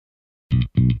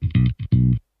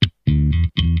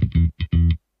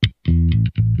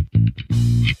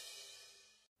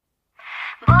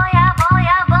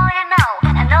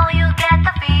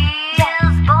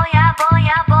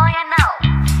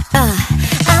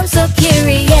so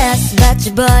curious about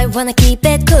your boy, wanna keep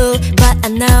it cool, but I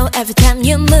know every time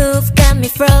you move got me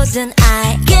frozen.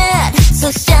 I get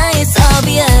so shy, it's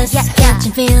obvious.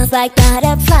 Catching feels like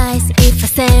butterflies. If I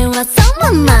say what's on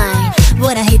my mind,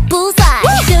 would I hit bullseye?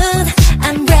 Dude,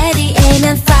 I'm ready, aim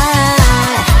and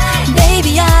fire.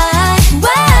 Baby, I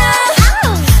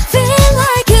feel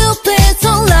like Cupid's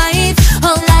on life.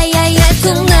 Oh, yeah,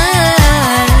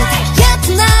 tonight. Yeah,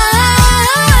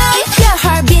 tonight. If your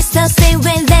heart beats so stay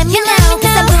with them, you know.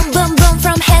 Cause I boom, boom, boom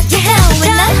from head to toe.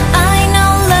 I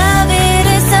know love, it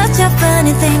is such a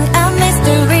funny thing, a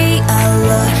mystery, a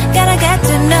lure. Gotta get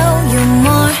to know you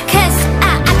more. Cause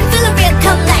I can feel a real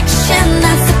connection,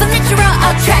 a supernatural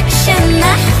attraction.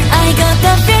 I got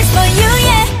the feels for you,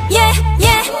 yeah, yeah,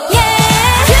 yeah, yeah.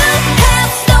 You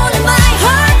have stolen my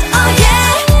heart, oh yeah.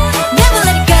 Never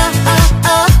let it go, oh,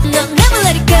 oh. No, never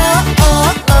let it go,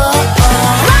 oh, oh, oh.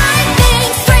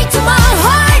 Lightning straight to my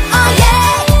heart, oh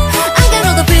yeah. I got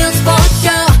all the feels for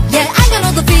sure, yeah. I got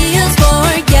all the feels for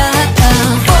ya.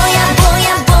 Boy, I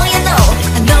know,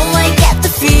 I know I get the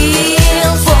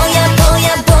feels. Boy, I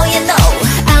know,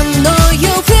 I know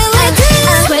you feel it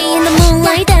too. Sway in the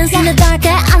moonlight, dance in the dark,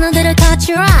 I know that I caught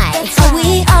your eye. Are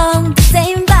we on the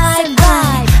same vibe?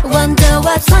 Wonder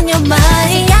what's on your mind.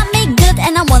 You got me good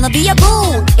and I wanna be a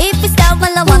fool. If you stop,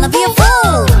 well I wanna be a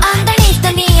fool. Underneath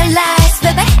the neon lights,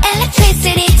 baby,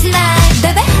 electricity tonight,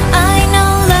 baby. I know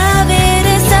love, it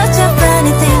is such a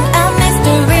funny thing, a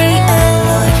mystery,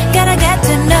 oh. Gotta get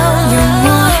to know you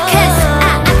more. Cause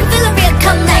I can feel a real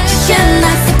connection,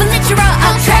 a supernatural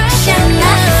attraction.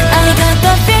 I got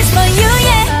the feels for you,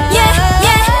 yeah, yeah,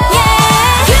 yeah, yeah.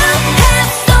 You have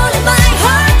stolen my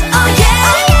heart, oh yeah.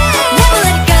 Never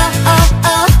let it go, oh,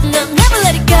 oh. No, never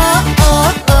let it go,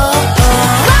 oh, oh, oh.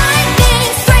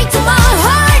 Lightning straight to my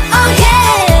heart, oh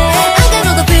yeah. I got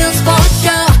all the feels for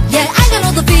sure, yeah. I got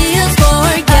all the feels for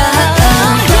ya.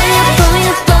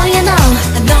 Boy, I know,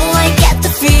 I know I get the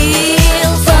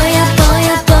feels. Boy, I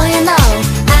know,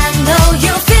 I know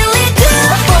you feel it too.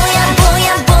 Boy,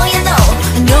 I know,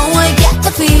 I know I get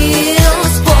the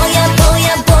feels. Boy, I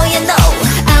know,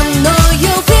 I know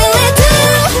you feel it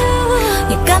too.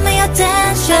 You got my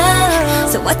attention,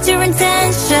 so what's your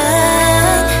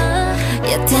intention?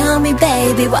 You tell me,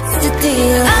 baby, what's the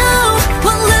deal? Oh,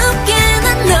 well look and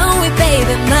I know it,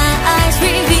 baby. My eyes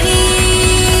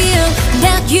reveal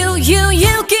that you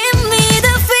give me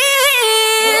the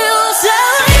feels. So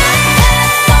yeah,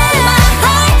 stole my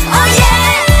heart, oh yeah.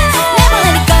 Never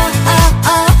let it go,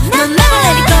 oh, oh. No, never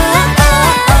let it go, oh,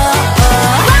 oh, oh.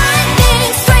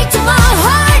 Lightning straight to my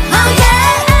heart, oh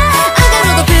yeah. I got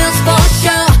all the feels for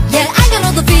sure, yeah. I got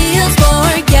all the feels for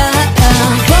ya.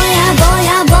 Boy, I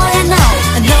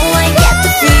know I get the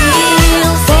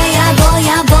feels. Boy, I know,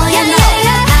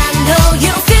 I know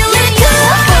you feel it too.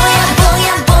 Boy,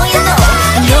 I know,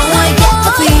 I know I get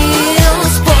the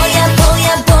feels. Boy, I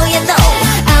know,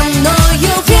 I know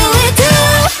you feel it too.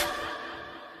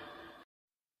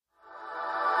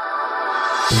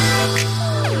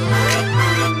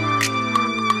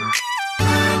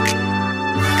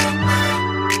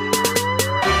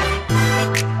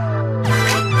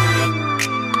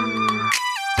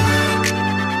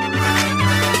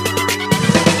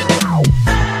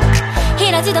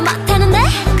 이러지도 못하는데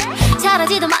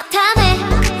저러지도 못하네.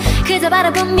 그저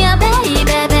바라보며 baby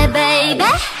baby.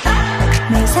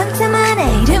 내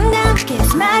상상만의 이름과 함께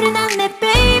말은 안내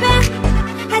baby.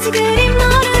 아직 그리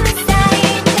모르는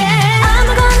사이인데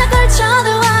아무거나 걸쳐도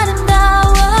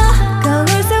아름다워. 거울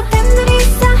속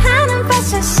팬들이서 하는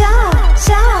패션 쇼.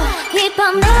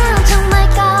 힙합 난 정말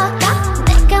꺾어.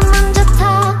 내가 먼저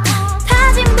터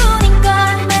타진 분인걸.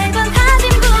 매번 타진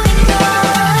분인걸.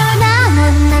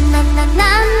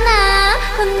 나나나나나나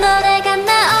노래가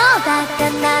나오다가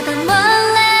나도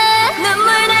몰래 눈물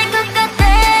날 것 같아.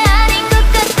 아닌 것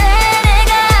같아.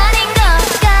 내가 아닌 것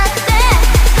같아.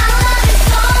 I love you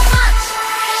so much.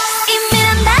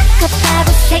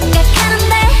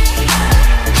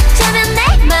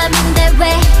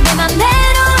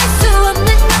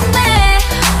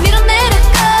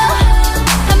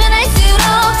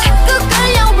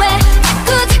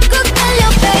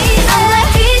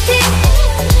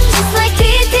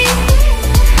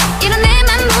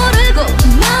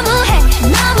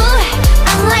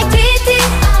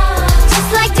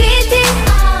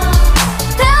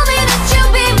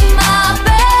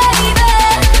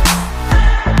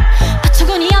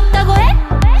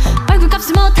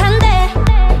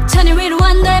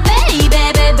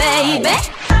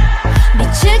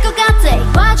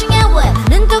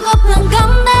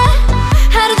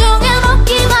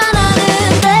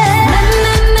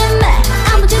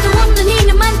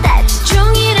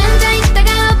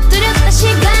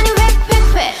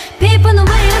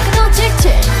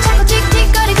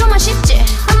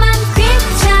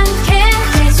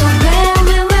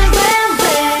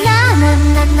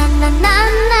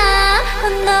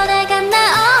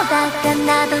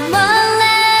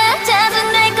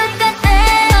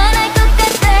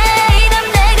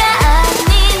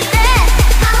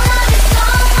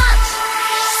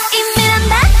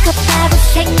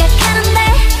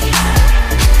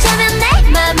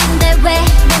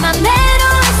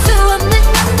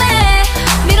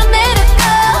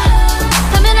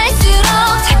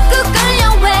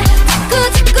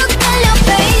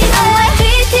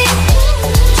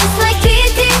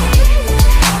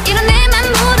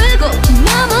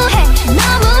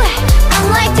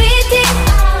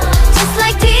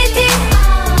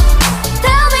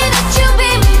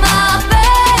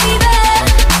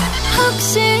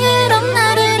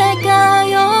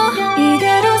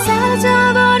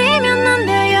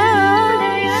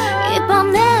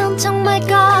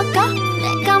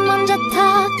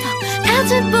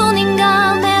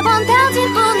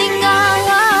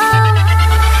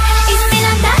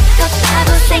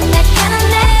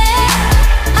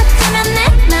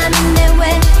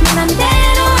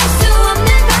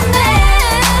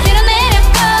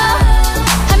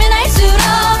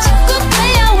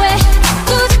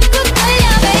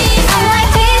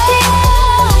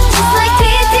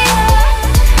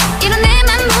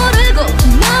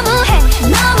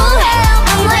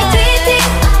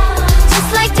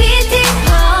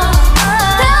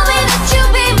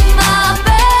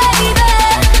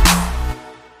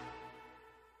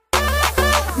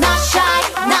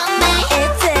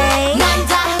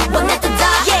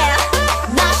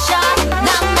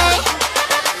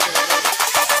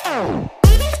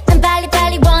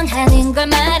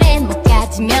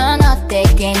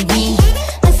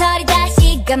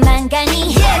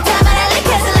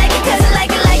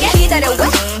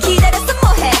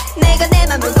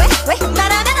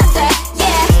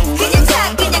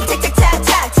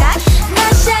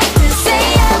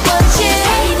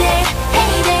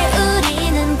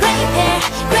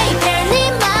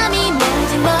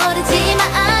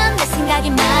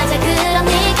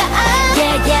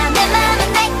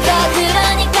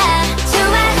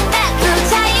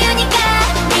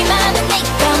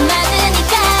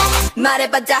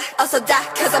 말해봐자 어서 다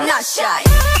cause I'm not shy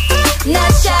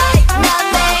Not shy not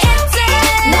me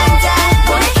난 잘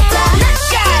보냈다 Not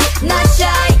shy not shy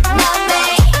not me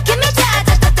Give me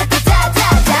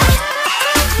da-da-da-da-da-da-da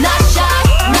Not shy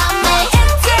not me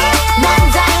난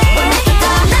잘 보냈다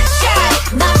Not shy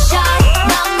not shy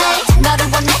not me 너를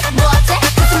원해 뭐 어때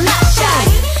cause I'm not shy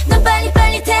넌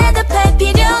빨리빨리 대답할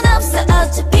필요는 없어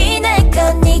어차피 내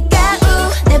거니까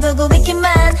내 보고 있기만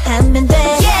하면 돼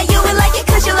Yeah you will like it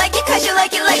cause you like it cause you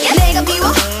like it like it 내가 미워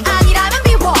아니라면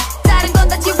미워 다른 건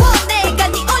다 지워 내가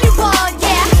네 only one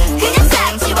yeah 그냥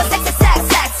싹 지워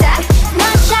싹싹싹싹싹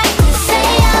Not shy say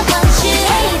I want you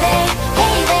Hey there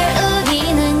hey there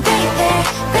우리는 great pair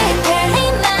great pair 네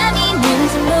맘이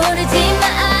뭔지 모르지만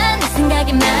내 생각이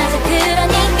맞아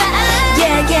그러니까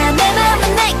Yeah yeah 내 맘은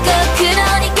내 거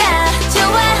그러니까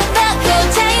좋아한다고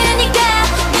자유니까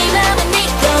네 맘은 네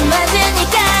거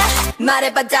맞으니까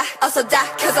말해봐자 어서 다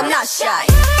cause I'm not shy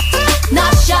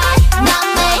Not shy not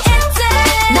me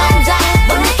난 잘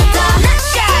보냈다 Not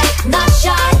shy not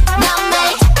shy not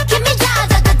me Give me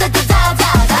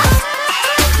da-da-da-da-da-da-da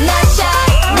Not shy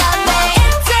not me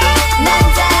난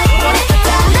잘 보냈다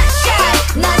Not shy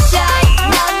not shy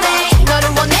not me 너를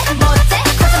원해 뭐 어때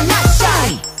cause I'm not shy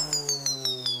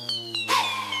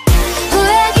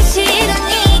후회하기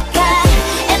싫으니까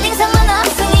엔딩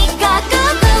상관없으니까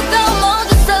꾹꾹꾹 모두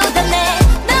쏟아내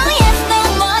No yes no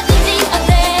뭐든지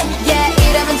어때 Yeah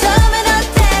이러면 처음엔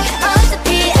어때 어차피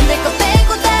안 될 거 빼고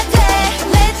다 돼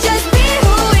Let's just be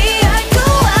who we are do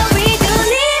what we do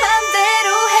네 맘대로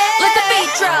해 Let the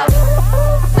beat drop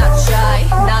Not shy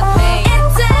not me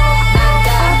난 다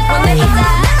보냈다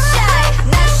Not shy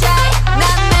not shy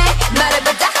not me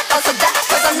말해봐자 어서 다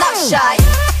cause I'm not shy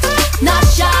Not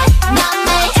shy not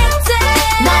me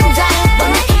난 잘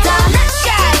보냈다 Not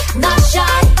shy not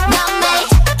shy not me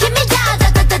Give me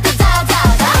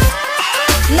da-da-da-da-da-da-da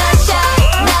Not shy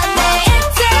not me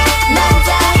난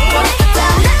잘 보냈다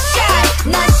Not shy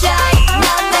not shy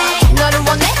not me 너를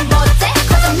원해 뭐 어때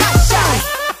cause I'm not shy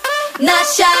Not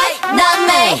shy not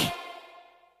me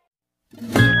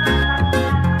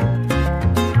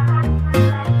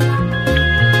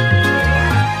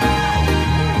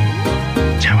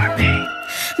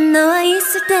너와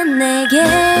있을 땐 내게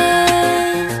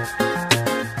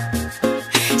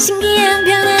신기한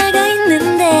변화가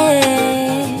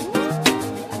있는데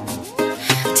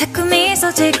자꾸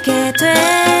미소 짓게 돼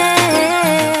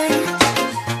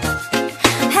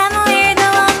아무 일도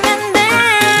없는데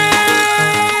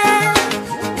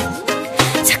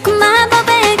자꾸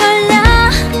마법에 걸려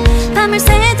밤을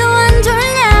새도 안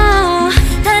졸려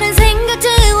다른 생각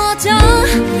지워져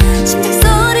심장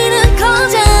소리는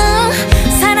커져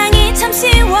사랑이 참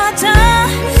쉬워져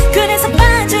그래서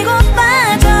빠지고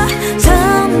빠져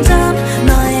점점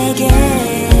너에게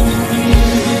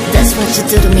That's what you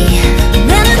do to me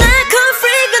나는 alcohol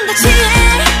free 근데 취해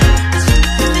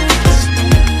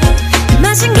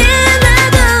마신 게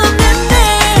하나도 없는데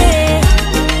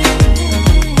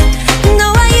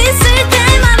너와 있을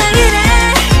때마다 이래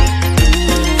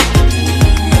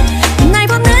날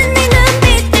보는 네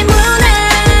눈빛 때문에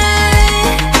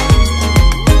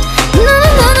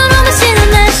너는 마시는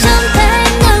날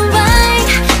champagne and wine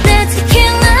내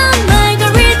tequila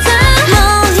margarita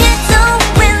mojito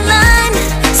with lime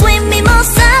sweet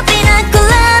mimosa pina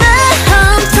colada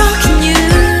I'm talking you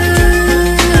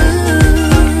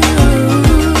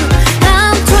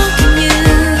I'm talking you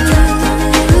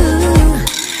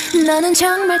너는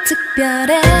정말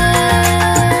특별해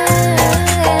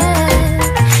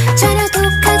전혀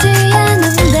독하지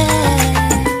않은데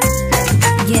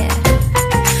yeah.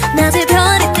 낮에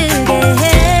별이 뜨게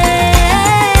해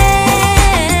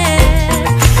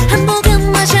한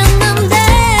모금 마셨는데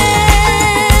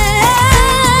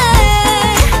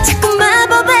자꾸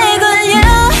마법에 걸려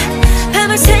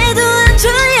밤을 새도 안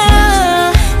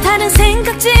졸려 다른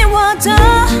생각 지워져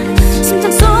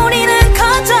심장 소리는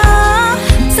커져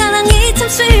사랑이 참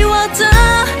쉬워져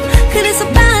그래서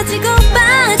빠지고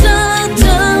빠져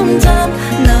점점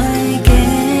너에게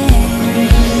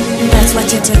That's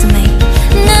what you do to me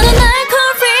나는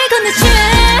alcohol free 근데 취해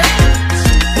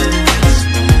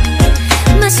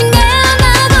마신 게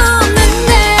하나도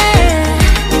없는데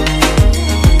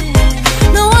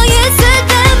너와 있을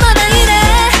때마다 이래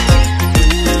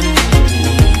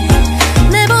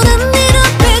내 보는 네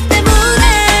눈빛 때문에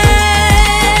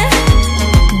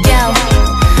Yo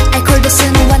알코올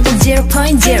도수는 완전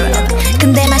 0.0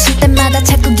 근데 마실 때마다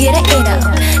자꾸 길에 잃어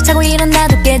자고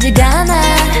일어나도 깨지가 않아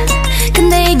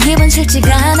근데 이 기분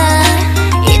싫지가 않아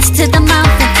It's to the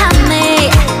mouth and pop me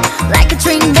Like a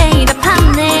drink made of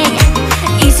honey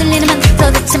이슬리는 맘도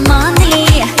도대체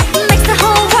뭐니 Makes the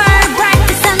whole world bright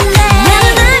as Sunday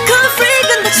나는 alcohol free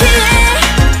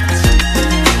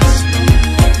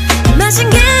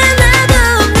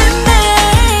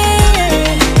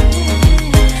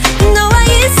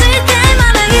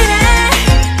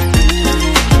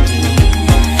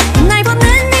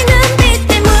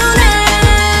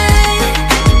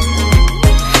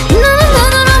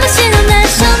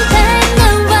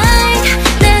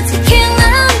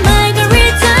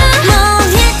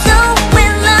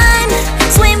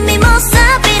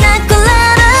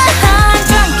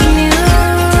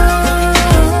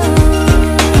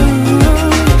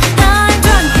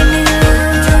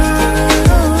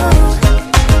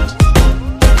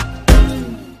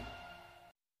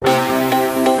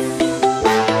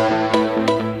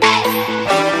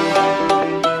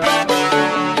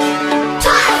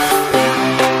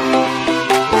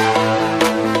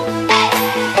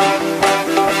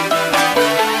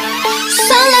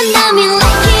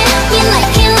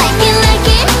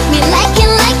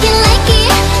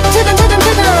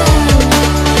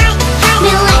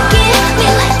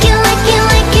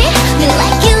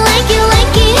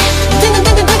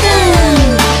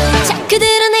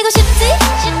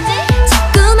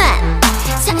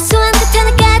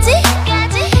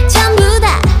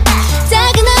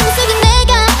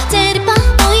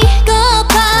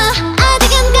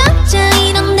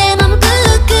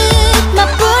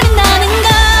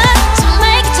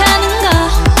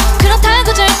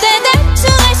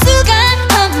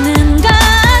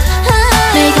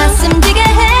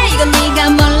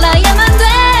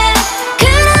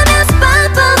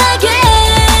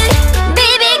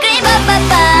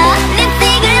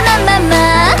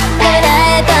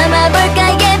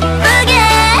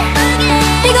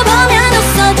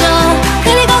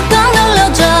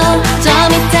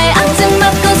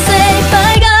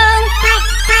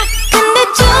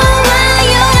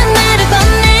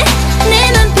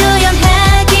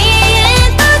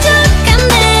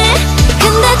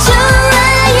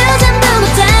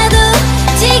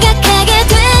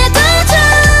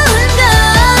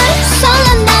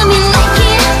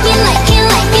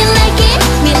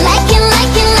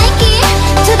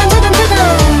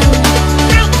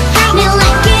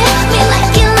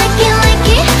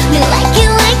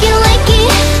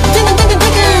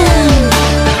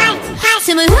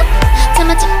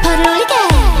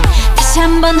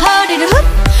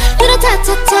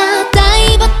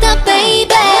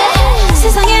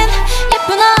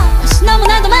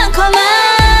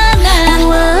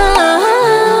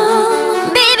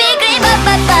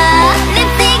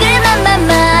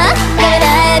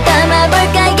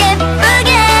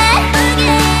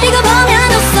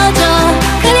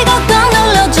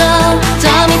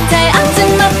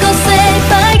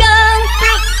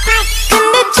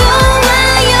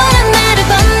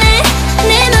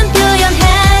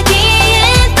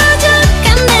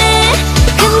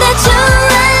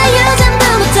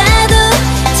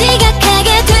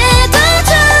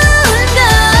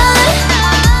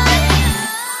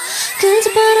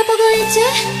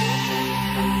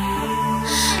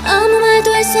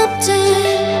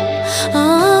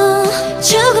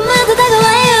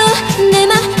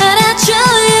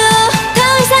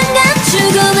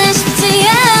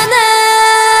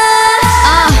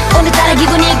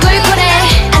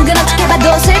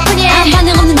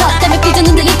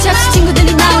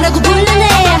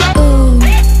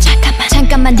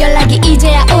연락이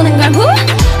이제야 오는 걸 후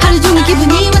하루 종일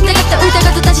기분이 왔다 갔다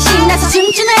울다가도 다시 신나서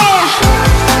춤추네.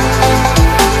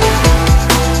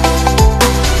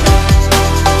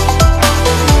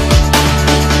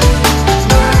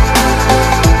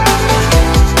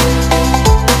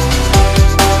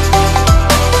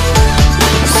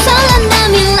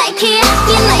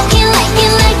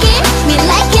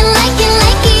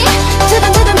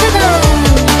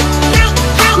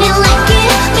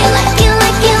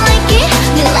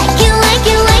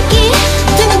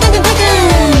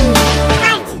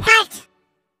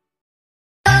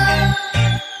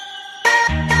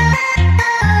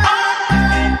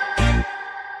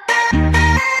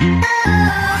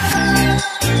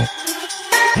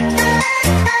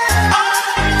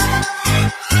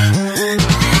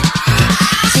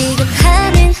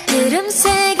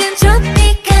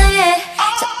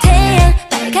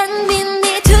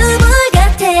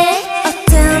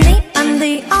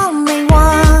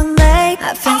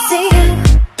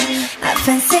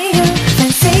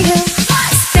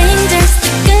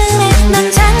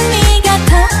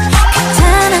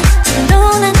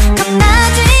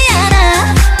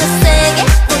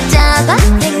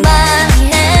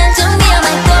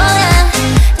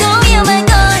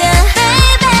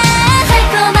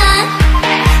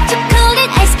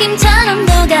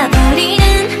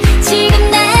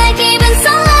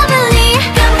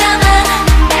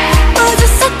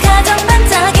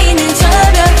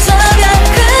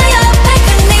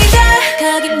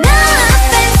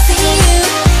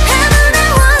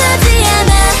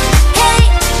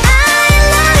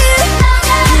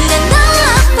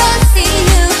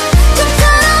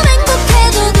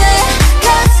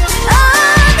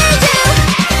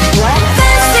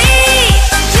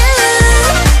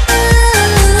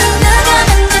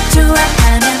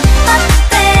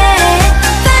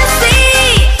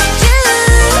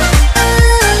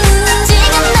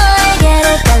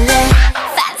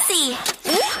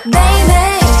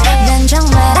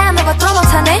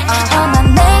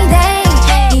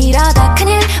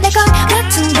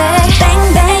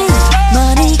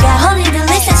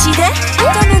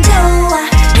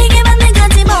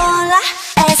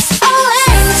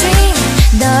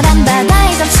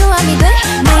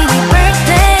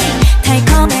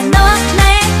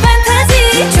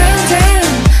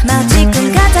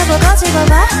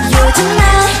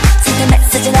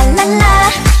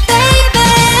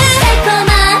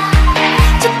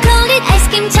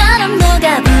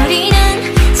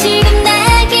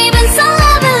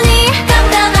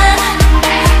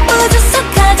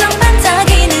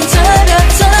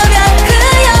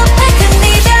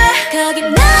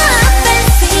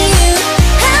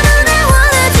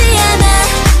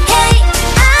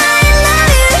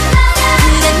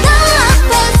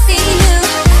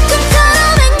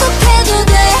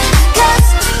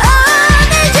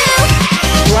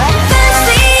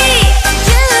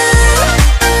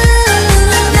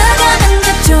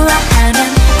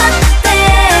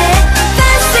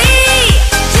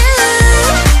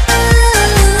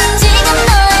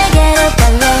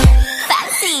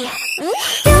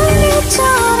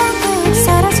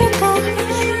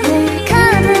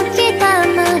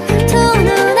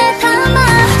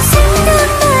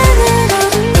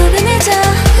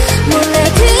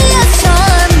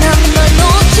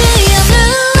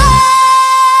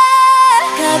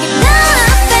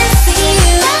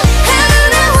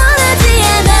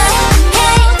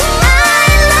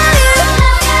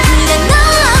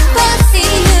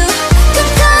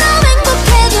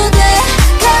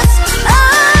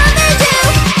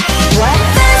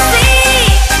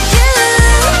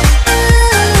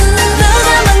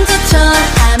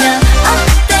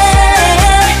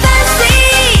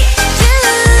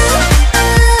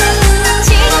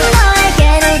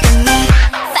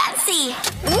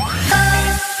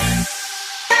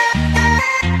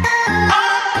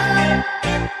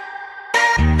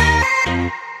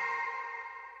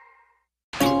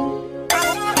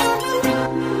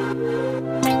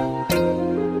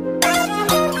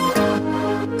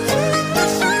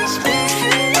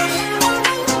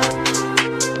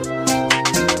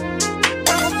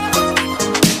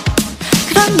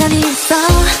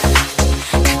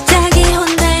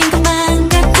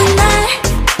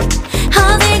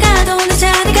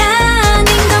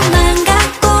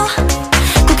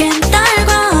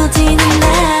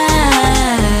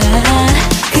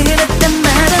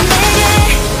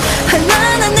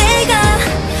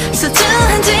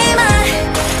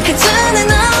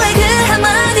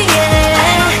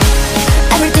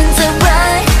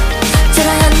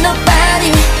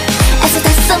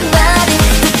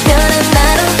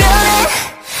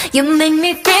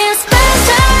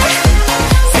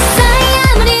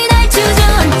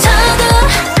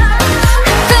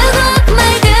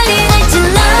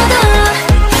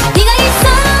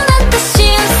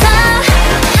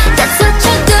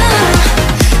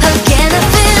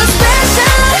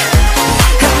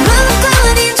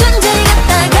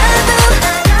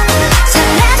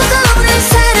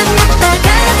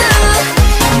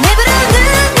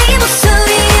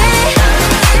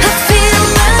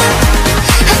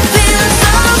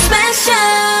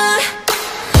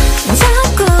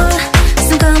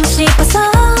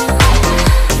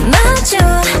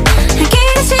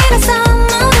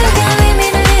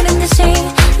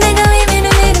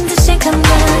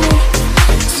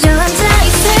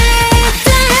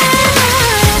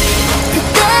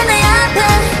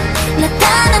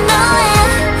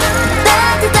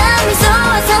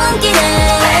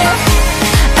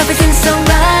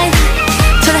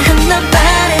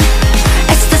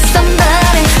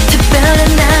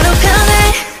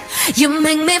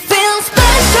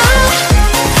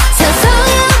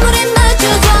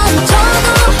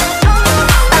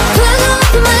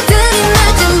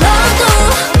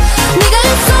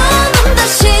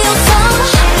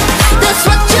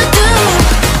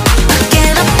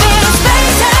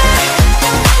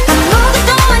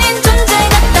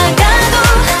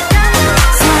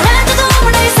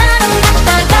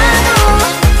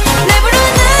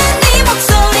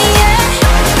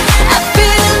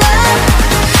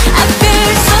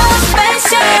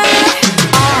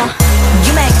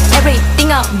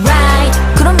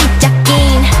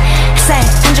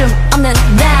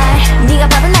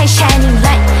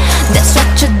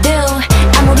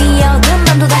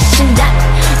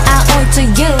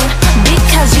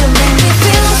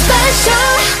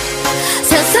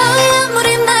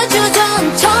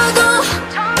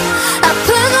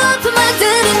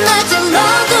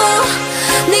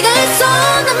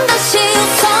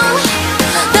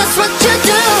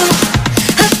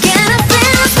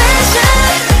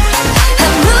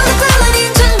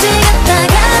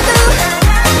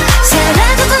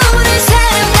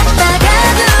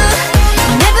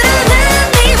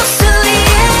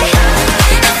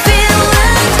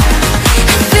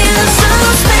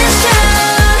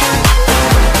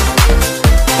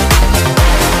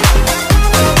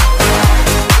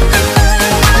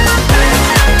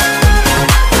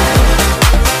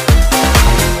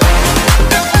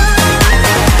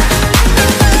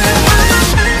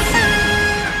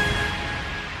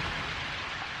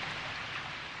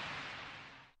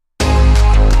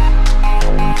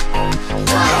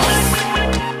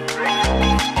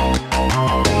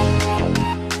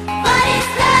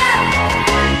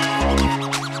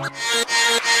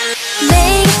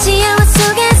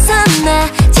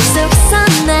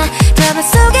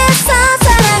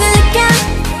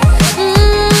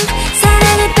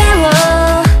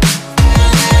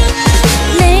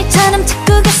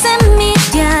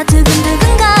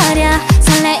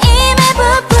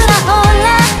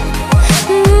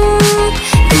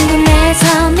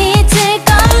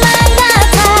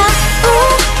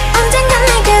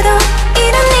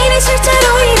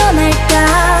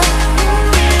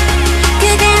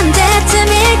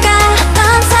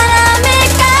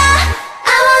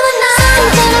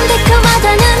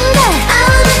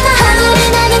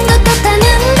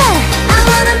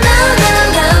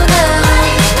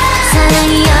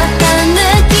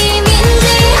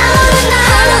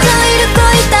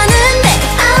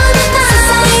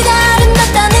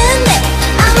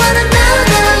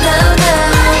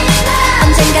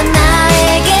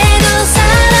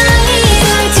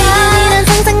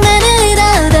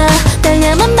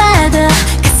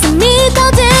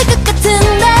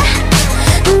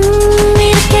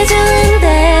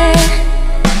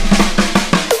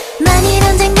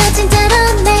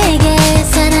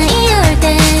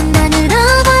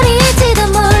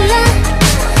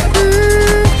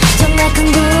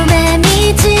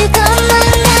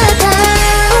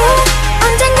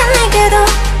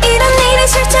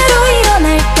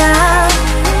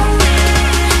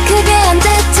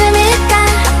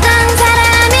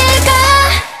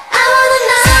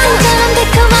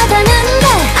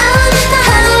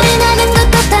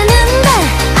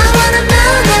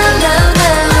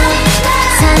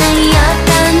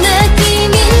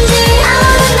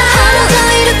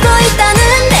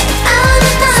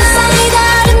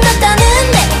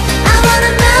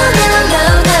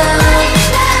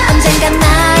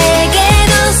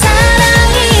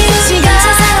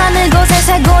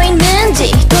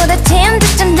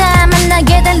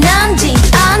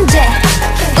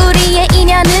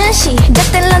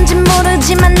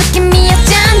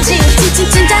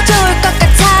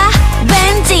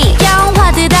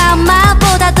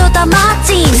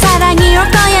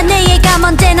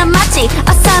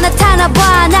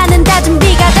 떠나봐 나는 다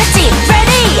준비가 됐지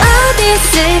Ready 어디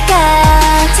있을까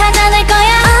찾아낼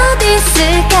거야 어디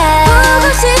있을까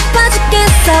보고 싶어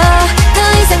죽겠어 더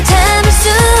이상 참을 수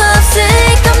없을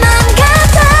것만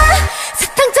같아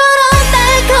사탕처럼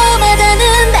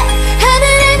달콤하다는데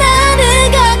하늘을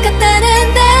나는 것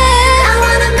같다는데 I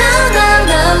wanna know no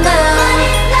no no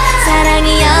사랑이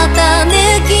어떤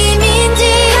느낌인지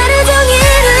하루 종일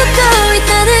웃고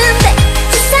있다는데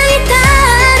세상이 다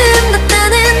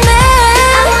아름답다는데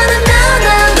I wanna know no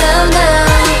no no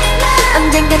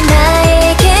언젠간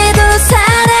나에게도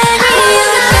사랑이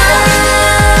올까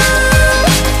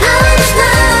I wanna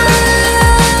know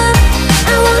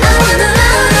I wanna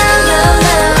know no no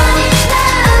no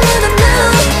I wanna know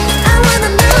I wanna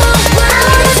know I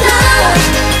wanna know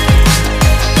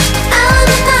I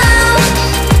wanna know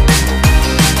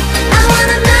I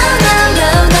wanna know no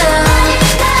no no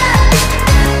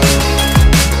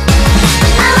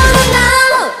I wanna know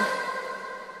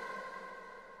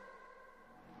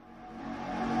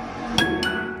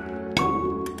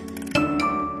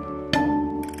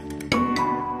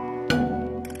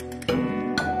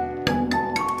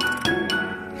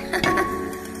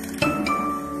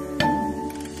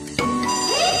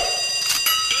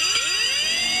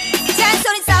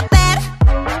잔소리 stop it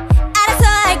알아서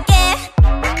할게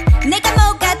내가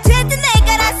뭐가 됐든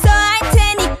내가 알아서 할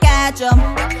테니까 좀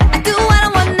I do what I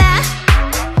want now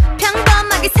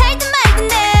평범하게 살든 말든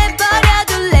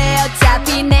내버려둘래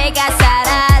어차피 내가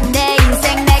살아 내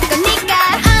인생 내 거니까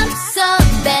I'm so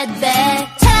bad bad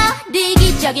차라리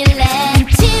기적일래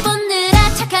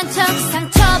집오느라 착한 척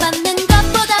상처받는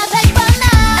것보다 100번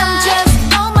나아 I'm just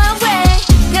on my way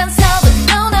변서도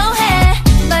no no 해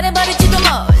말해버릴지도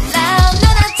몰라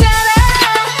너나처럼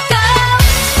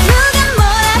누가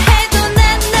뭐라 해도 난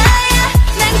나야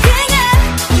난 그냥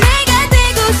내가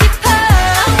되고 싶어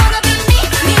I wanna be me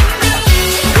me me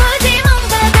굳이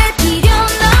뭔가 될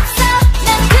필요는 없어 난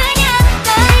그냥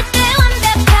너일 때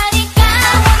완벽하니까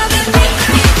I wanna be me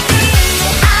me me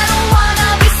I don't wanna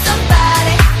be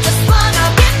somebody just wanna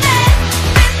be me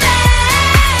me me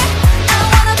I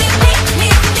wanna be me me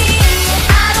me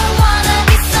I don't wanna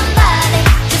be somebody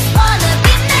just wanna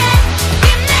be me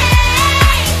me me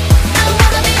I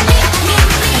wanna be me me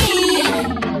me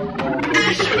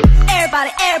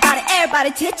Everybody everybody everybody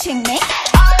teaching me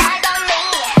all eyes on me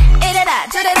이래라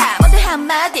저래라 모두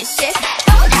한마디씩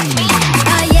Don't touch me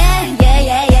Oh yeah yeah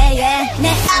yeah yeah yeah 내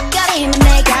앞가림은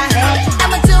내가 해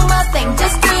I'ma do my thing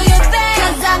just do your thing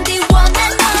Cause I'm the one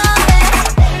and only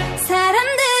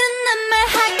사람들은 난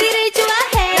말하기를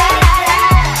좋아해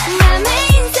남의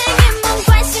인생에 뭔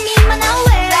관심이 많아 왜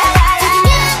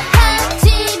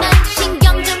하지만 신경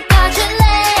좀 꺼줄래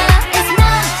It's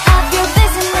none of your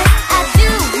business I do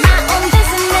my own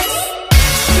business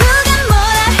누가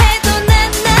뭐라 해도 난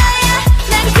나야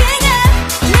난 그냥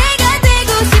내가 되고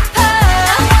싶어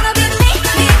I wanna be me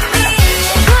me me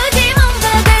굳이 뭔가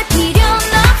될 필요는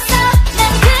없어 난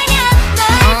그냥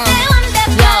너일 때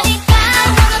완벽하니까 I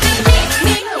wanna be me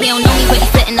me He don't know me, but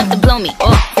he's setting up to blow me.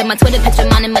 Oh, said my Twitter picture,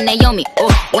 mine and my Naomi.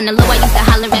 Oh, when the low, I used to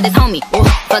holler at his homie. Oh,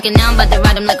 fucking now I'm about to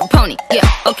ride him like a pony. Yeah,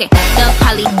 okay. Love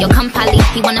Polly, yo, come Polly.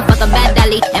 He wanna fuck a bad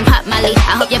dolly and pop Molly.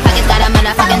 I hope your pockets got a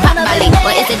motherfucking pop Molly.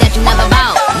 Or is it that you never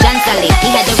bought? John Sally. He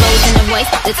had the rose in the voice,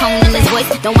 the tone in his voice.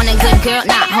 Don't want a good girl,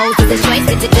 nah, hoes is his choice.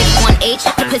 It's a dick on H,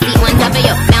 pussy on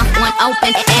W, mouth on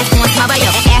open, ass on small yo,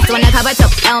 ass on the cover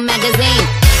top, L magazine.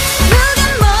 누가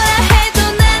뭐라 해도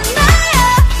난 나야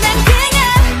난 그냥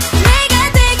내가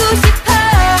되고 싶어 I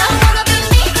wanna be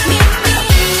me me me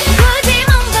굳이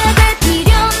뭔가 될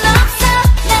필요는 없어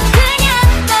난 그냥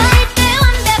너일 때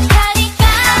완벽하니까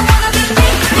I wanna be me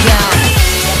me Yo.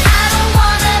 I don't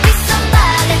wanna be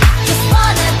somebody just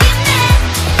wanna be me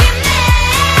me me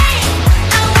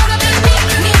I wanna be me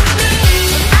me me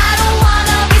I don't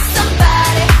wanna be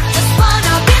somebody just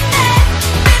wanna be me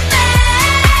me me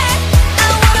I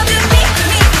wanna be me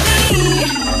me me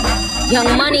Young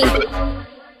Money.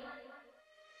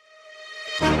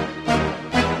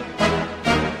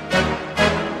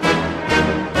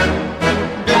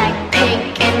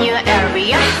 Blackpink in your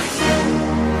area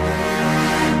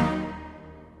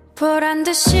보란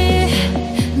듯이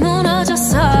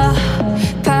무너졌어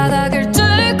바닥을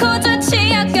뚫고 저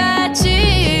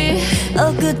치아까지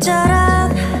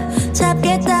엊그처럼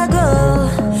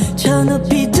잡겠다고 저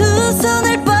높이 두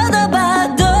손을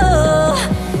뻗어봐도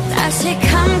다시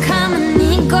캄캄한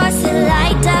이곳에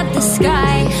light up the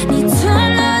sky 네 두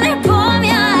눈을 보며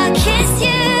I kiss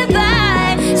you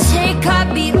bye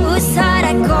실컷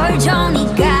비웃어라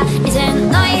꼴좋으니까 이젠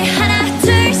너희 하나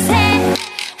둘 셋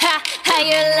How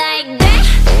you like that?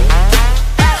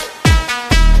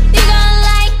 You gon'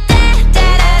 like that? Da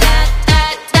da da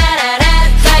da da da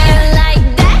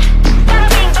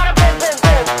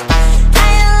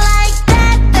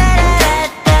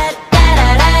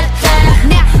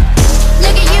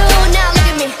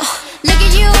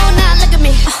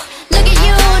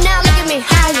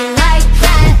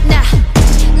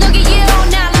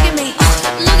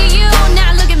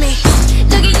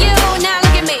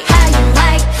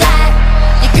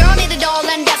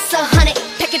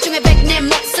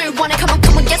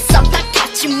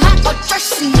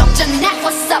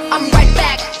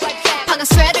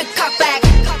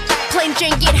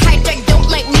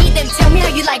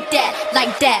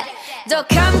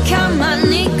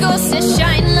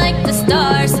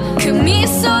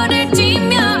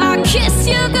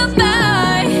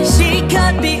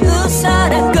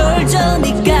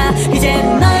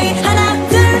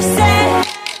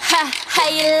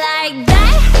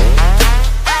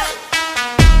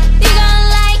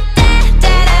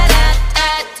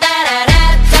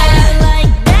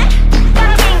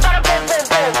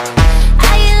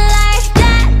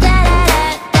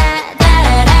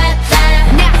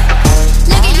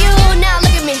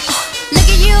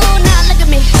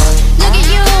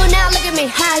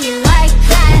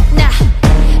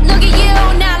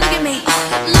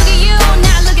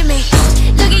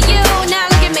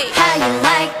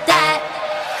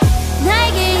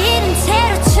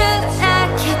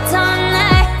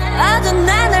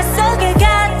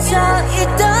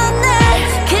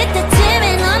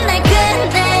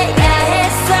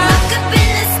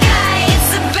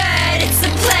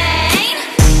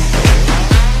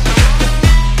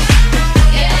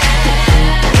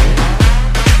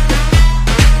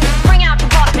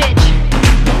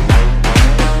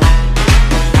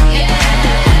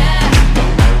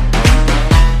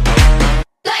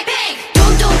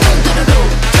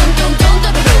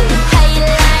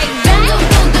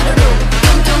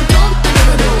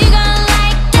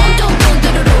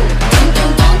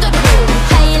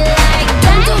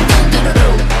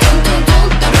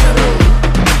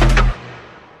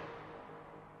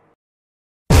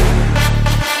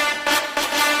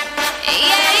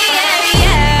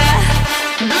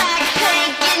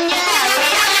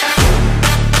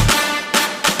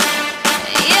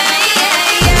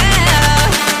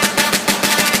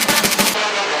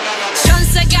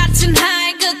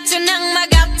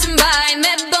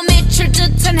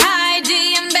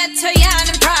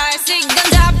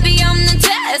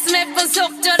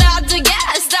속더라도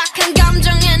딱한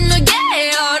감정에 누게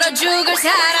얼어 죽을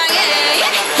사랑해.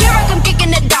 Here I come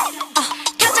kicking it out.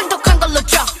 가장 독한 걸로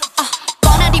drop.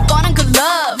 뻔하디 뻔한 그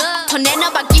love 더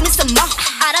내놔봐 give me some more.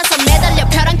 알아서 매달려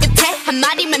벼랑 끝에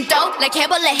한마디만 더 like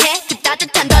해볼래해. 그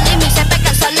따뜻한 떨림이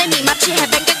새빨간 설렘이 마치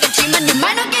해변가겠지만 you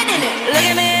might not get in it. Look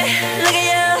at me, look at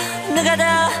you. 누가 더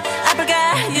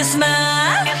아플까? You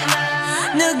smile.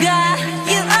 누가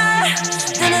you are.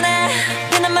 두 눈에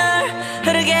피눈물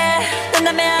흐르게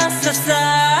된다면 섭섭.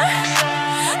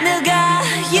 누가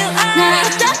you are. 난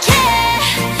어떡해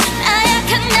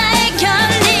나약한 나에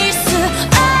견딜 수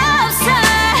없어.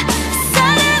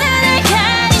 서로를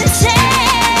가린 채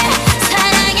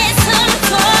사랑의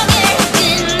숨통을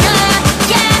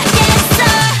끊어야겠어.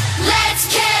 Let's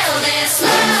kill this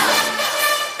love.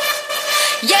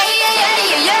 Yeah yeah yeah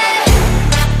yeah yeah.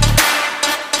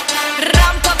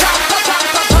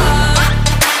 람빠빠빠빠빠빠.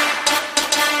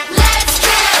 Let's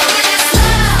kill this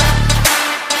love.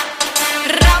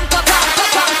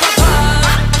 람빠빠빠빠빠빠.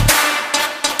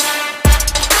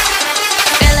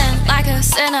 Feeling like a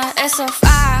sinner, it's so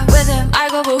far with him. I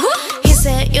go boo hoo. He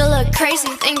said you look crazy,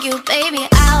 thank you baby.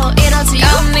 I'll eat all to you.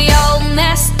 Got me all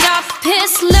messed up.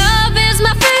 His love is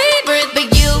my favorite, but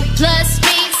you plus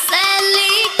me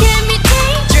sadly can be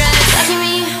dangerous. Lucky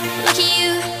me, lucky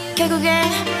you. 결국엔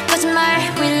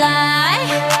거짓말 we lie.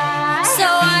 So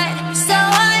what, so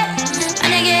what.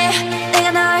 만약에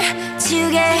내가 널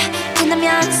지우게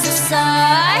된다면 so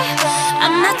sorry.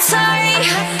 I'm not sorry.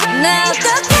 나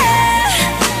어떡해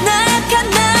나약한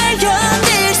날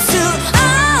견딜 수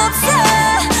없어.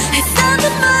 했던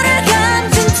눈물을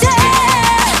감춘 채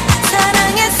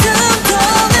사랑의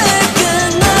숨통을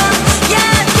끊어야겠어.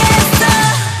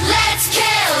 Let's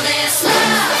kill this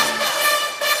love.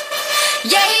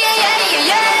 Yeah yeah yeah yeah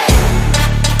yeah.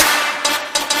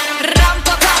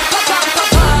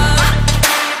 람빠빠빠빠빠빠.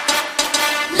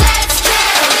 Let's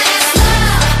kill this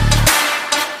love.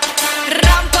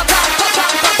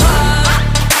 람빠빠빠빠빠빠.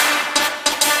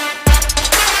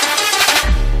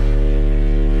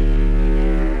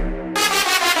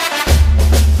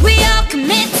 We all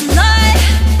commit to love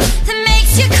that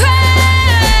makes you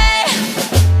cry.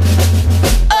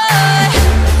 Oh,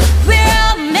 we're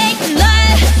all making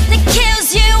love that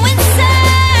kills you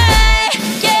inside.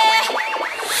 Yeah,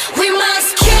 we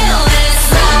must kill this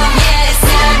love. Yeah, it's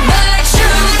sad but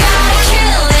true. Gotta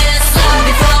kill this love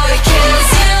before it kills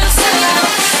you too.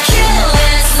 Kill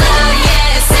this love.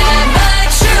 Yeah, it's sad but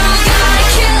true. Gotta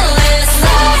kill this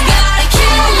love. Gotta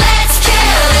kill. Let's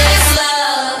kill this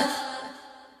love.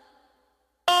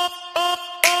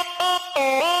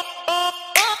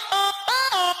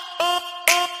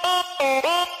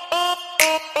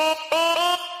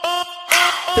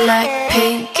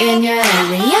 Blackpink in your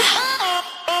area.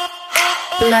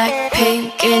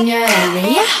 Blackpink in your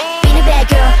area. Being a bad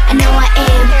girl, I know I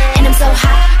am. And I'm so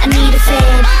hot, I need a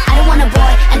fan. I don't want a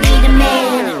boy, I need a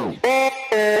man.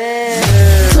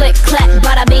 Click, clack,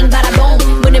 bada bing, bada boom.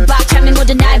 문을 박 차면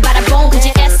모두 날 바라봄.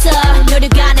 굳이 애써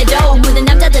노력 안 해도 모든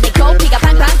남자들의 코피가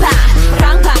팡팡팡.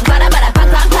 팡팡, 바라바라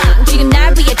팡팡팡. 지금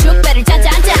날 위해 축배를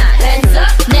짠짠짠. Hands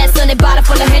up. 내 손에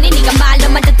butterfly 네가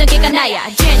말로만 듣던 걔가 나야,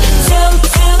 Jenny.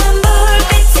 춤추는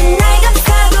불빛이 날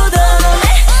감싸고 도네.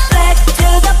 Black to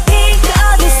the pink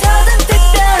어디서든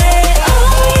특별해. Oh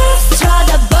yes.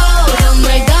 쳐다보,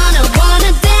 we're gonna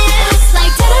wanna dance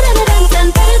like 따라라란딴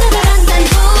따라라란딴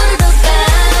부르르밤.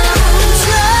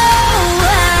 좋아,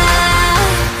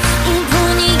 이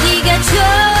분위기가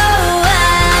좋아.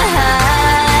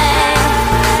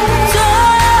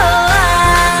 좋아.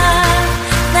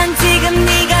 난 지금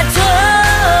네가 좋아.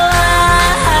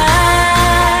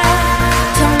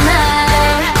 정말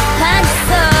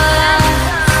반했어.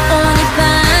 오늘 밤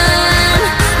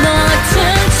너와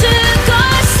춤추고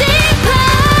싶어.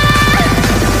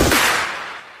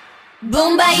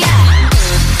 붐바야.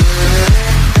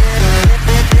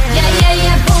 야야야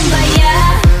붐바야.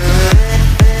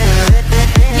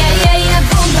 야야야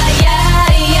붐바야.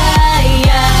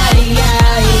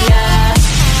 야야야야야.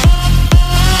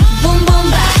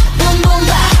 붐붐바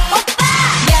붐붐바 오빠.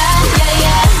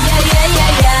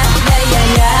 야야야야야야야야야야.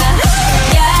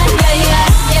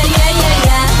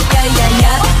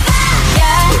 야야야야야야야야야야.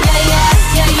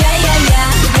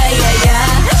 야야야야야야야야야.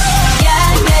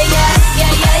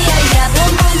 야야야야야야야.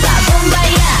 붐붐바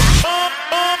붐바야.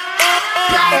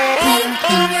 Blackpink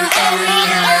in your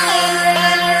area.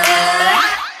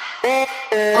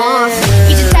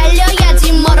 이제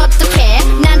달려야지 뭘 어떡해.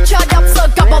 난 철없어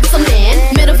겁없어 man.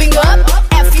 Middle finger up,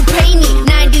 F you pay me.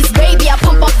 90s baby I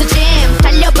pump up the jam.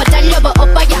 달려봐 달려봐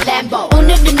오빠야 Lambo.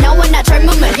 오늘은 너와 나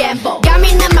젊음을 gamble.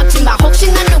 감히 난 막지마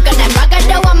혹시나 누가 날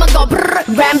막으려 하면 go brrr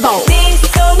Rambo. 네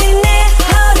손이 내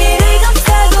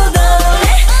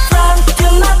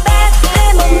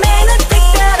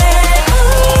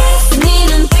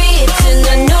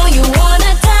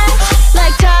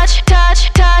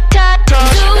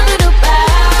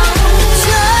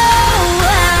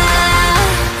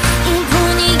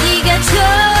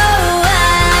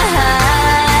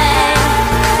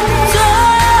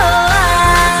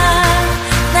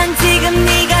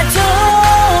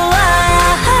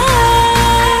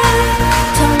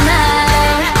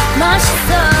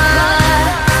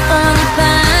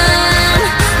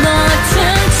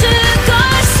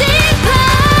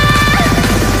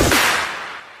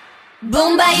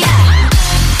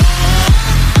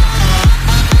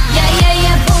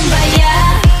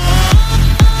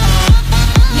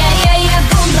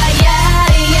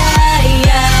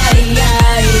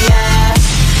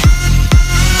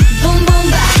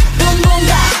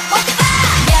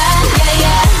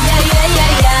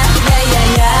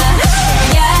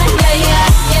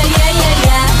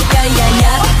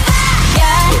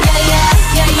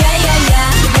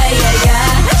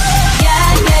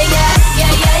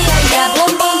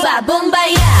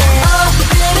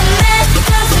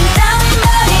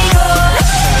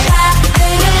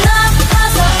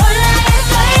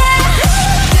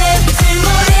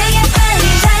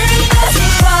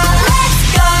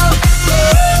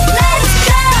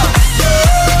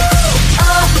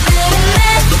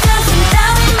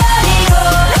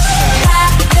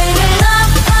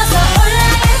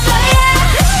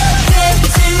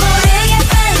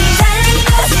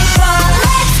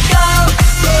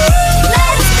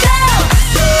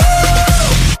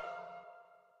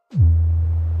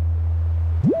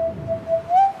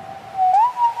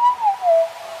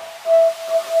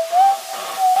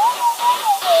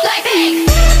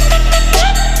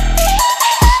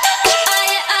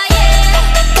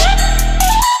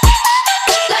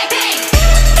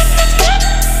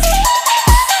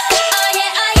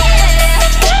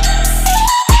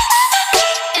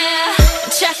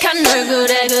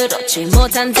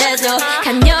못한데도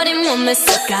가녀린 몸에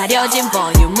쏙 가려진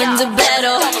볼륨은 두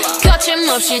배로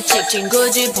거침없이 찍힌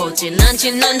굳이 보진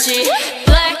않지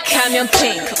Black 하면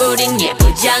pink 우린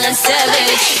예쁘장한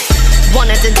savage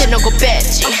원하던 대놓고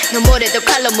뺐지 너무래도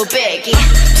칼로 무배기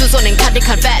두 손엔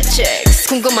가득한 fat checks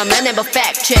궁금하면 해봐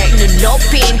fact check 눈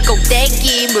높인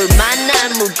꼭대기 물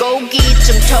만난 물고기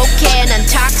좀 톡해 난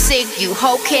toxic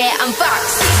유혹해 I'm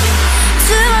foxy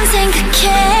두 번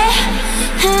생각해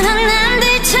흔한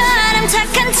남들처럼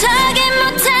착한 척이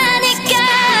못하니까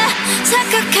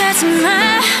착각하지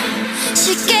마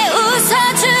쉽게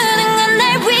웃어주는 건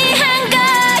날 위한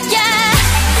거야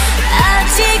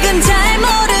아직은 잘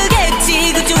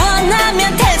모르겠지 그저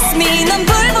원하면 test me 넌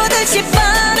불 보듯이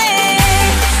뻔해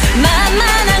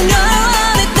만만한 걸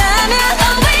원했다면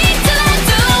Oh wait till I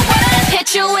do it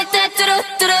Hit you with that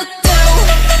뚜루뚜루뚜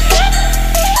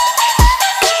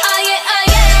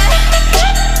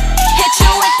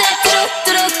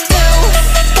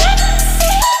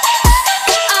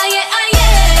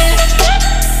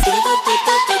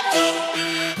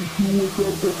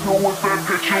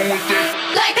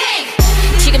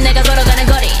지금 내가 걸어가는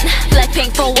거린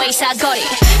Blackpink 4-way 사거리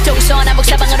동서남북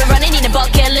사방으로 running 이는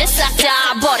버킷리스트 싹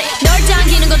다 버려 널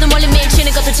당기는 것도 멀리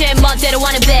밀치는 것도 제 멋대로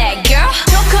하는 bad girl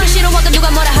조금 싫어하고 누가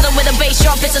뭐라 하던 with a bass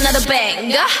drop it's another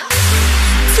banger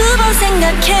두 번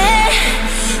생각해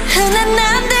흔한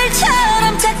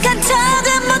남들처럼 착한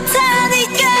척은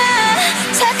못하니까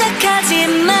착각하지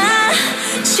마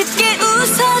쉽게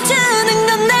웃어주는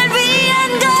건 날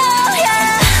위한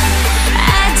거야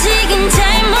아직은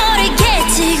잘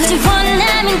모르겠지 굳이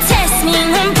원하면 test me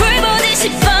넌 불 보듯이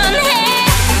뻔해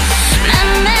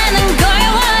만만한 걸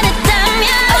원했다면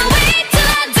Oh wait till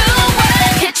I do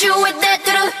it Hit you with that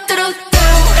뚜루뚜루뚜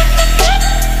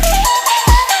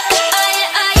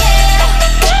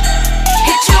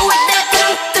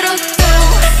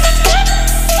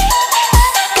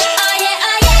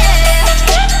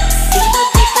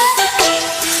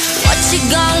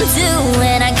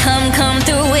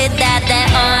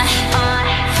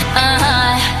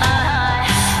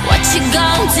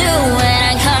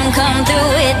Come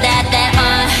through with that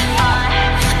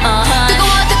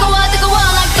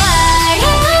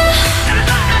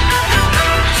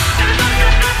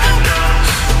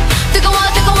뜨거워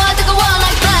like fire 뜨거워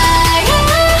like fire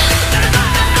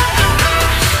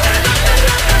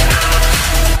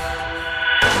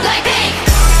Like pink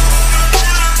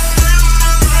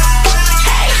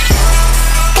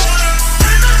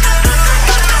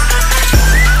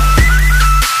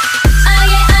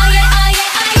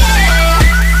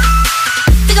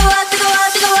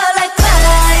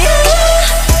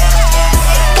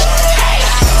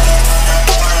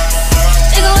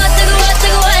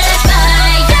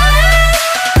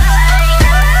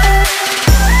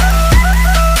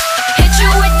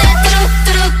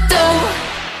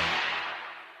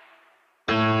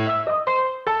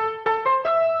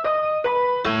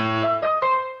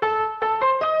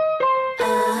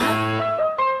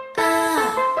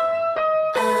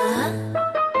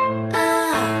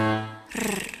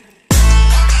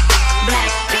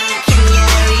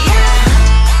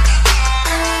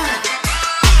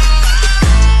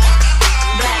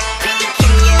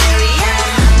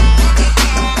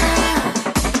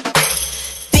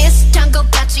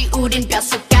우린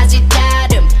뼛속까지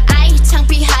다름 아이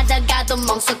창피하다가도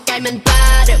멍석 깔면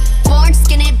발음 Born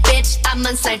skinny bitch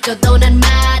앞만 살쪄도 난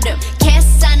마름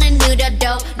계산은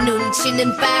느려도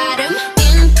눈치는 빠름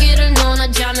인기를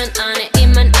논하자면 안에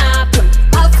입만 아픔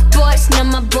Of boys 난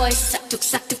my boys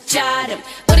싹둑싹둑 자름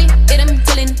우리 이름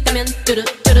들린다면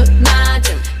뚜루뚜루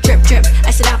맞음 Drip drip I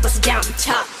said I bust it down from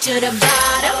top to the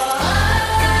bottom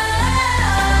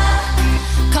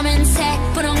검은색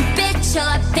분홍빛 Show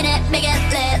up in it, make it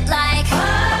lit like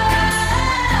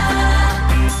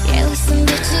Yeah, with some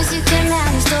bitches you can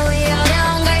run the story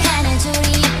어려운 걸 하는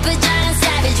둘이 예쁘장한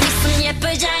savage With some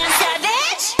예쁘장한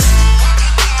savage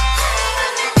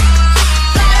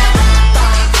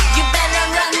You better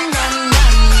run, run,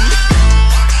 run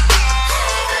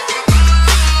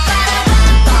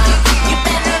You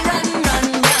better run, run,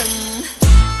 run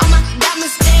All my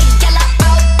diamonds stay yellow,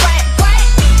 oh, bright,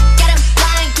 bright Get 'em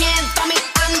blind, can't find me,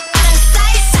 I'm out of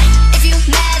sight If you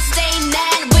mad, stay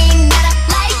mad, we not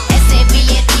alike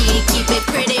S-A-V-A-D, keep it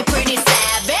pretty, pretty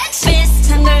savage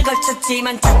비슷한 걸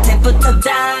걸쳤지만 자태부터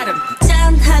다름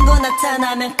짠하고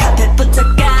나타나면 카펫부터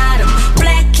가름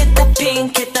블랙했다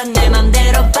핑크했다 내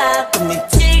맘대로 바꿈 네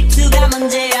질투가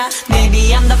문제야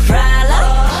Maybe I'm the problem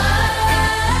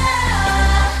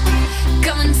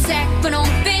검은색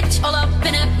분홍빛 All up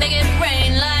in it, make it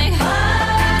rain like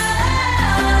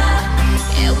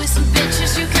Yeah, with some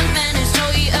bitches you can manage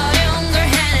저기 어려운 걸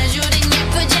해내줘 네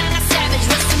예쁘장한 savage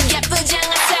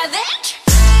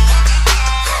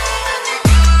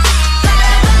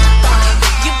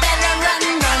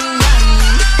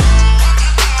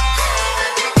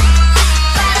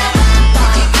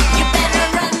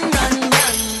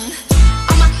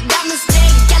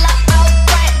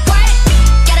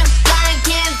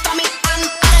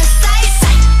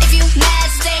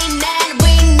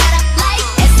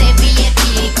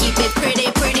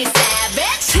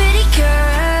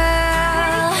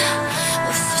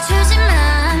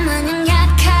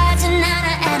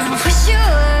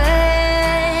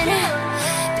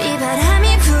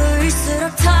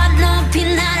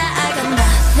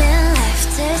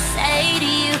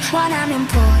원하면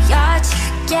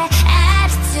보여줄게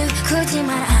attitude 굳이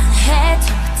말 안 해도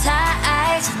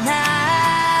다 알잖아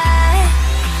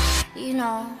You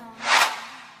know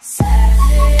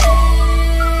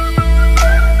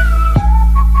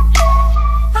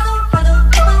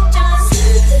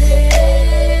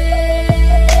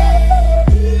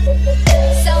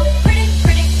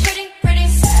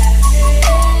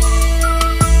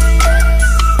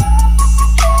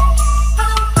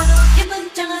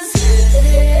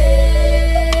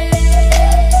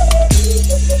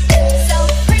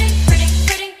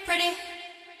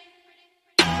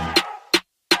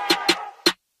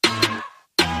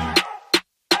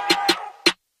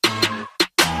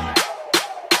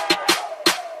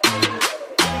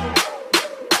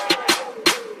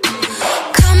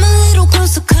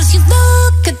Cause you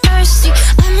look good thirsty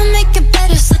I'ma make it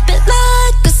better, slip it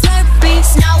like a Slurpee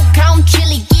Snow cone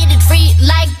chili, get it free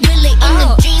like Willy In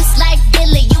the jeans like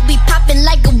Billy, you be popping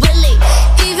like a Willy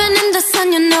Even in the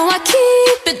sun, you know I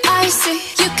keep it icy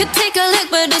You could take a lick,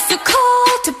 but it's too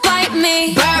cold to bite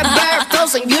me Bird,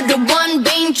 frozen, you the one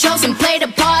being chosen Play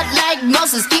the part like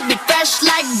Moses, keep it fresh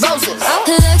like roses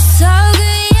Looks so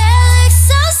good, yeah, looks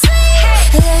so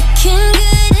sweet Looking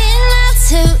good enough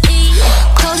to eat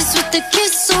Coldest with the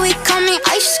kiss, so he call me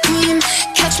ice cream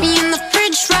Catch me in the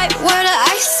fridge, right where the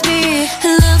ice be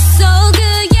Looks so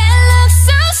good, yeah, looks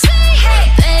so sweet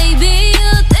Baby, you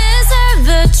deserve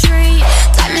a treat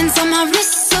Diamonds on my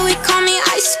wrist, so he call me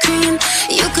ice cream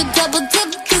You could double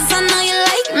dip, cause I know you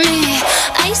like me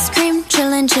Ice cream,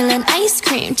 chillin', chillin', ice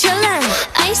cream, chillin'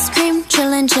 Ice cream,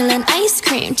 chillin', chillin', ice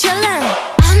cream, chillin'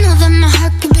 I know that my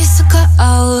heart can be so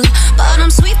cold But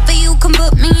I'm sweet, but you can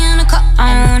put me in a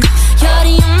cone You're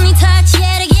the only touch,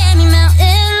 yeah, to get me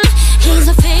melting He's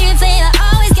my favorite,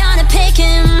 always gonna pick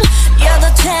him You're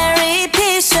the cherry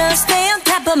𝗞𝗄, stay on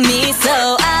top of me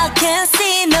So I can't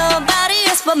see nobody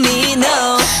else but me,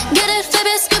 no Get it, flip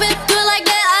it, scoop it, do it like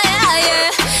that, yeah,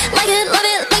 yeah Like it, love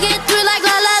it, lick it, through like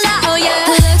la la la, oh yeah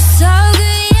Looks so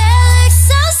good, yeah, looks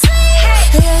so sweet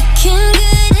Looking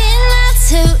good enough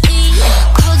to eat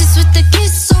Coldest with the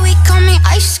kiss, so he call me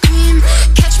ice cream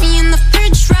Catch me in the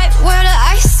fridge, right where the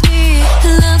ice be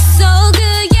Looks so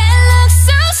good, yeah, looks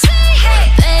so sweet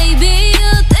Baby, you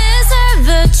deserve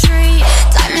a treat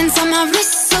Diamonds on my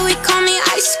wrist, so he call me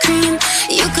ice cream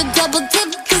You could double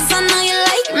dip, cause I know you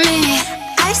like me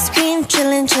Ice cream,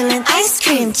 chillin', chillin', ice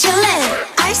cream, chillin'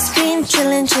 Ice cream,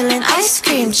 chillin', chillin', ice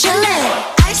cream, chillin'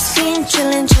 Ice cream,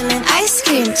 chillin', chillin', ice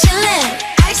cream, chillin'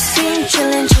 Ice cream,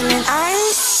 chillin', chillin',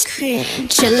 ice cream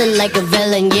Chillin' like a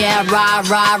villain, yeah, rah,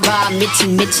 rah, rah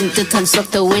미친 듯한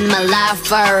속도 in my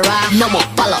life, rah 너무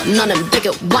빨라, 너는 되게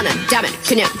원한다면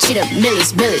그냥 지름,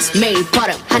 millies, 매일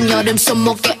버릇 한여름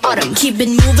손목에 얼음 Keep it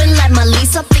moving like my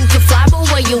Lisa Think you fly, but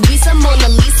where you visa Mona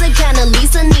Lisa, kinda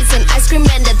Lisa needs an ice cream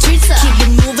and a treat Keep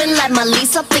it moving like my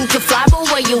Lisa Think you fly, but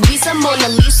where you visa Mona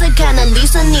Lisa, kinda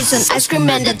Lisa needs an ice cream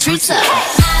and a treat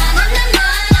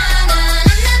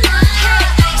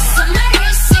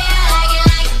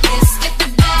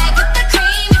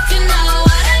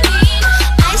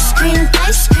Ice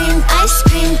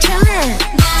cream, chillin'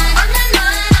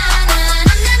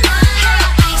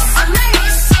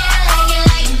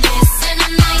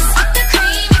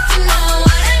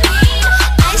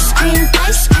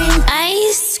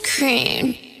 Ice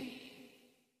cream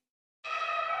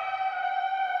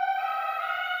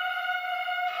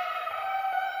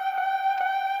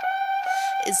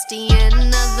It's the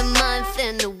end of the month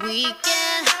and the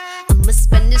weekend I'ma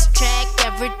spend this track,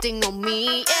 everything on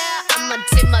me, yeah I'ma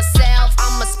tip myself,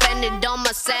 I'ma spend it on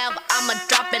myself I'ma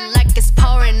drop it like it's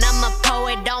pouring, I'ma pour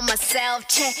it on myself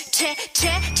Check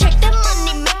the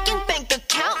money making bank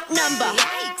account number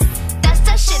That's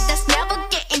that shit that's never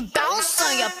getting bounced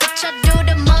on your bitch, I do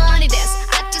the money dance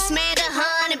I just made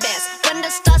 100 bands When the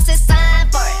stars say sign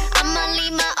for it, I'ma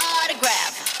leave my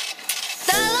autograph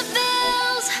Dollar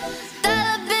bills,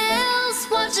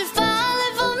 watch it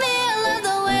falling for me I love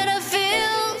the way that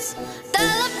feels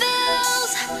Dollar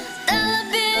bills,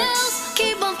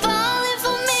 keep on falling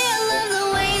for me I love the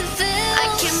way it feels I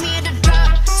came here to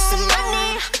drop some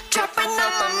money Dropping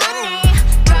all my money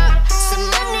Drop some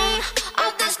money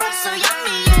All this rap so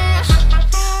yummy, yeah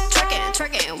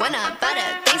Twerking when I buy the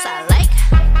things I like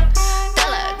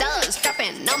Dollars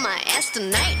dropping on my ass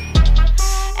tonight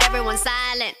Everyone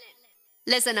silent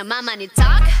Listen to my money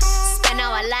talk Spend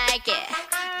how I like it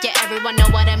Yeah, everyone know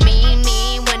what I mean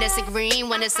When it's a green,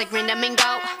 that mean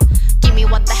go Give me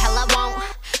what the hell I want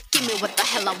Give me what the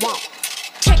hell I want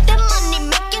Check the money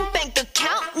making bank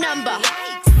account number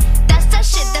That's that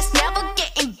shit that's never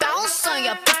getting bounced on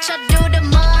your bitch, I do the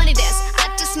money dance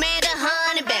I just made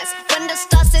 100 bands When the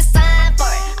stars say sign for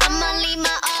it I'ma leave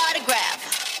my autograph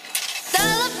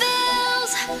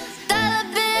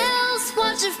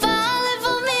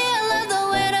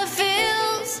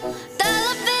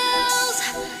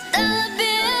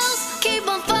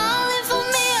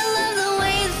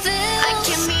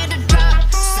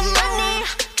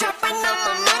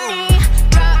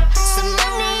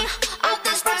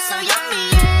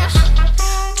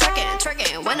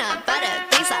When I buy the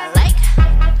things I like,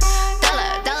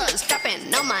 dollars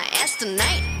dropping on my ass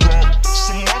tonight. Drop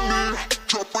some money,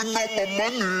 dropping on my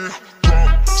money.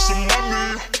 Drop some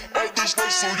money, all this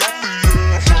night so yummy,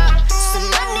 yeah. Drop some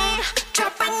money,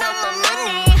 dropping on my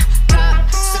money. Drop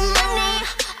some money,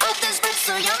 all this night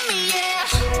so yummy,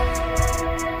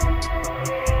 yeah.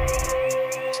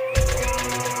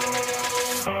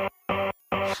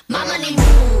 My money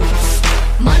moves,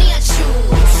 money I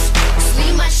choose.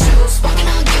 Sleeve my shoes, walking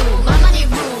on you. My money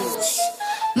rules,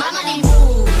 my money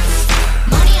moves,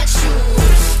 money I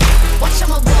choose. Watch out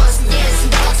my ones, yes,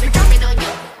 dollars we're dropping on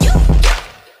you.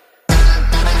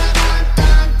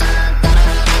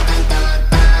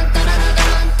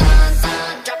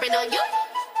 Dropping on you.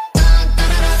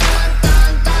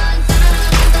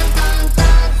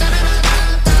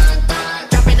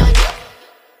 Dropping on you.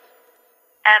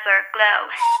 Everglow.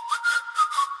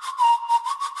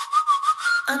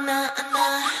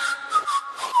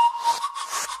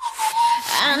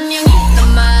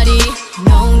 안녕이란 말이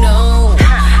no no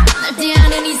날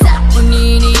대하는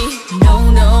이사뿐이니 no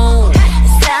no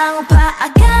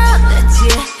쌍파아가는지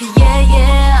yeah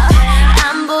yeah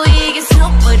안 보이게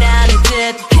숨을 하는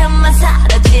듯 그만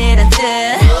사라지는 듯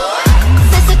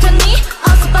쎄쎄하니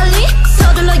어서 빨리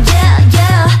서둘러 yeah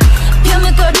yeah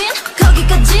표면거린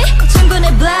거기까지 충분해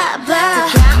blah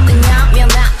blah 왜냐면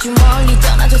아주 멀리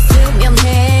떠나줬으면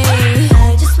해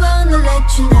I just wanna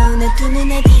let you know 내 두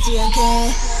눈에 띄지 않게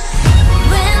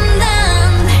When 난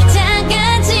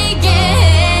작아지게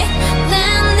해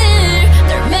난 늘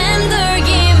널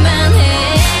맴돌기만 해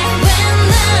When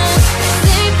난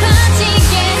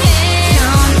슬퍼지게 해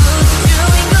처음부터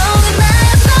주인공은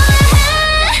나였어야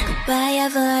해 Goodbye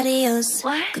everadios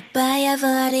Goodbye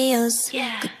everadios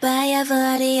Goodbye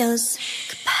everadios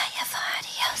Goodbye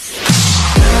everadios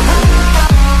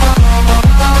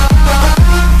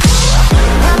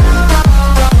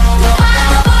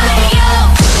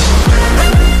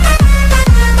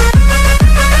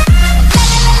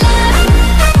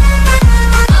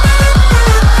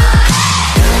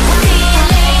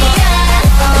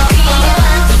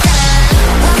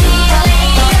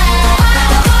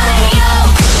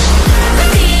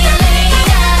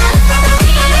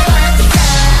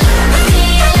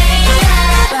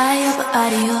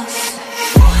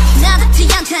나답지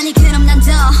않다니 그럼 난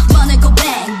더 원하고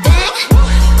bang bang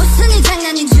웃음이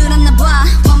장난인 줄 알나 봐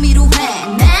범위로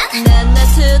해난 나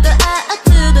to the I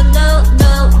to the no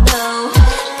no no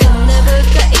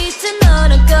끝내볼까 이제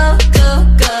너랑 go go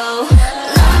go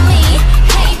Love me,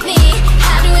 hate me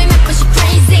하루에 몇 번씩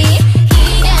crazy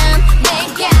이런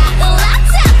내가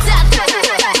라타타타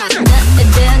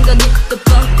나에 대한 건 입도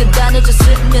뻥끗 안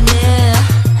해줬으면 해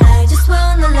I just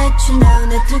wanna let you know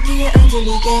내 두 귀에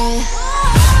흔들리게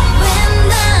When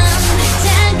난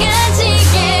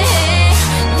작아지게 해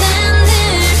난 늘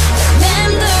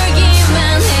맴돌기만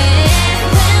해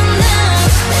When 난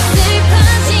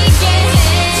슬퍼지게 해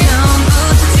처음부터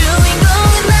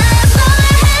주인공은 나였어야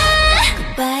해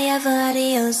Goodbye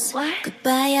everadios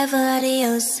Goodbye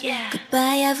everadios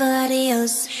Goodbye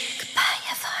everadios Goodbye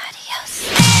everadios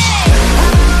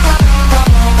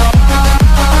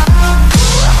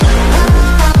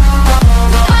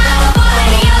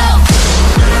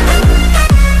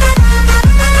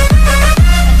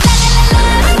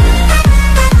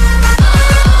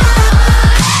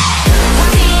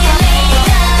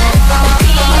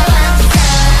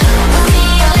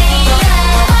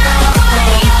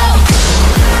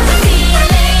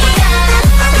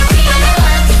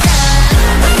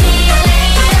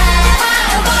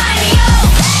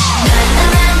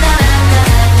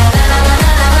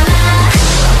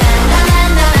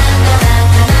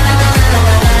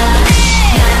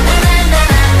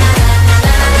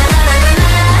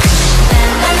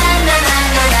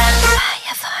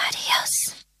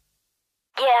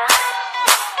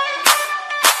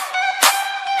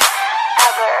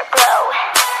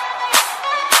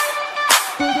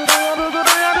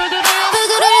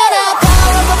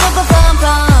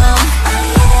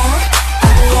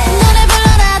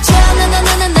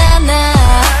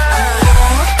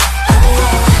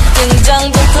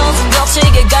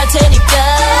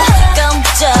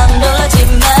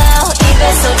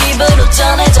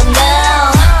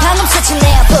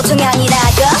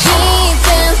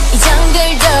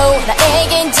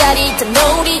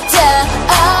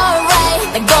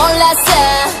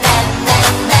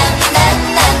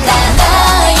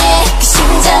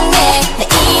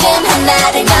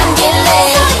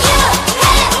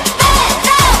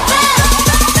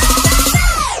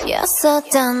so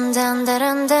dun dun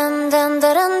dun dun dun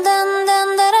dun dun dun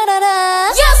dun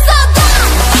dun. You're so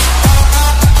done.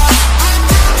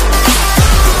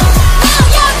 Now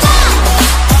you're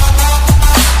done.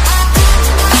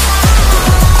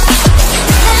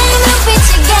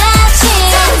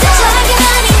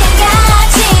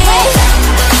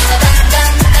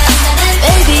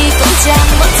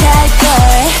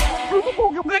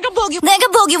 내가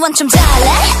보기엔 좀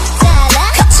달라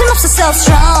거침없어 so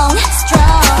strong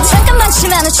잠깐만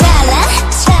치면 찰나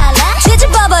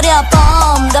뒤집어버려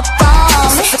bomb the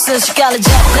bomb 순식간에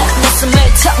잡아 내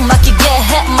숨을 턱 막히게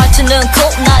해 말투는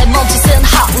cool 나의 몸짓은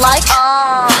hot like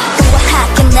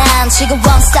우아하게 난 지금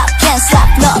won't stop can't stop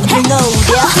너를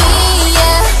노려 뒤에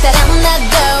따라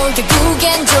나도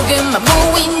결국엔 조금만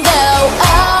보인다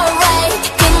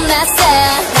alright 끝났어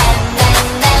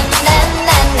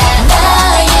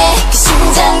너의 그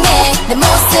심장에 내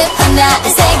모습 하나를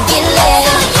새길래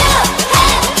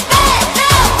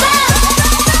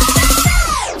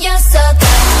You're so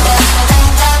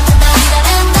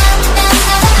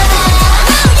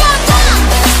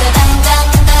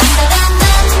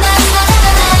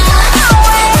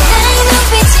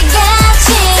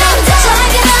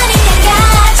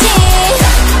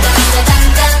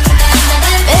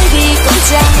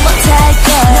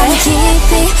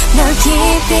널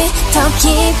깊이 더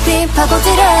깊이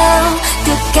파고들어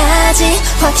끝까지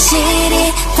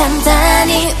확실히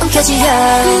단단히 움켜쥐어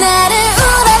나를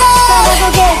우러러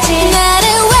바라보겠지 나를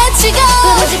외치고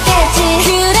부르짖겠지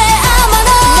그래 아마 넌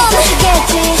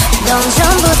느껴지겠지 넌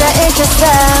전부 다 읽혔어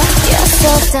You're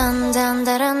so dun dun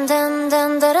dun dun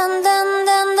dun dun dun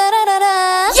dun dun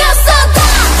You're so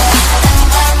dun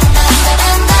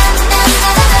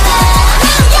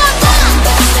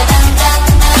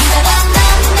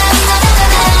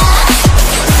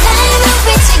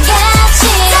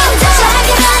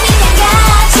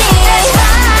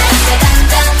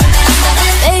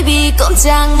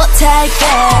꼼짝 못할게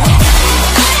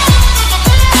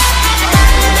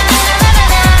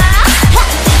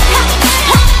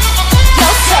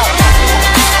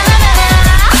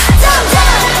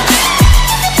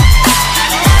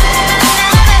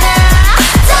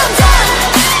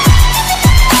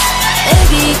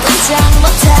Baby 꼼짝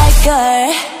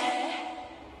못할걸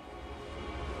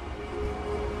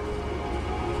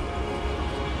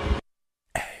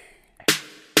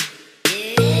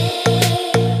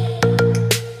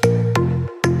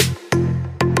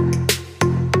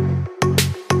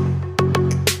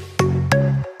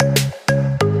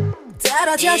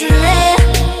떨어져줄래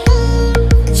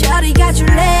저리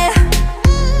가줄래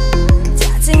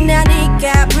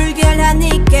짜증나니까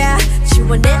불결하니까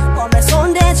지원해 봄에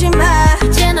손대지마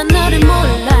이제 난 너를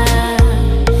몰라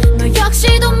너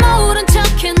역시도 모른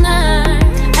척해 날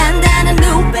안다는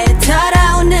눈빛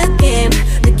더러운 느낌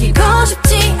느끼고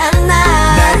싶지 않아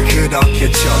날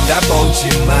그렇게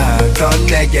쳐다보지마 더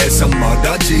내게서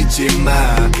멀어지지마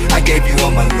I gave you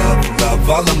all my love, love,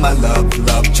 all of my love,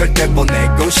 love 절대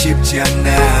보내고 싶지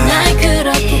않아 날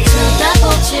그렇게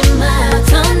쳐다보지마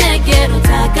더 내게로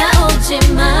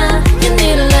다가오지마 You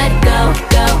need to let it go,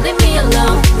 go, leave me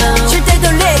alone, alone 절대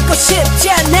돌리고 싶지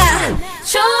않아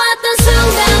좋았던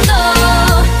순간도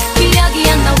기억이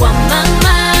안 나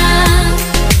원망만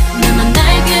나만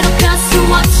날 괴롭힐 수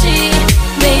없이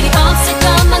내일이 없을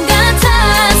것만 같아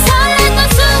설렜던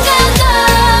순간도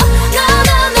No,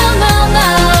 no, no, no,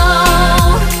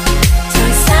 no 더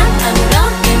이상 아무런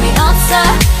의미 없어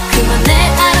그만해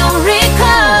I don't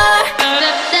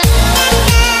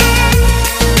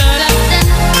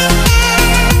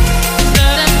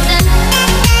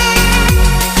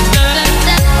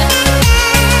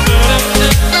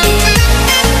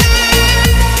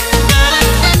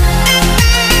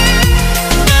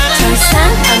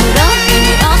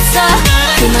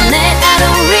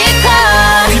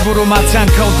recall 입으로 맞지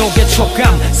않고 독의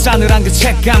촉감 싸늘한 그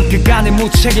책감 그간의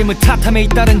무책임을 탓함에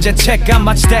잇따른 죄책감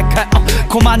마치 대가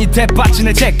고만이 대빠진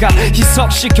내 죄감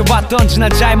희석시켜왔던 지난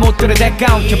잘못들의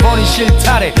대가 엉켜버린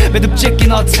실타래 매듭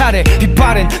찢긴 어타래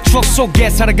빛바랜 추억 속에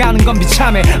살아가는 건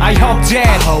비참해 I hope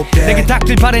that 내게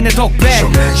닥칠 바래 내 독배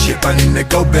쇼맨십 아닌 내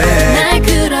고백 날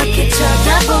그렇게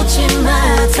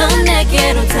쳐다보지마 더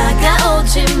내게로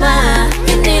다가오지마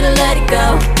You need to let it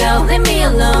go, go, leave me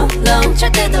alone, alone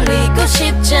절대 돌리고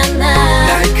싶지 않아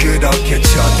날 그렇게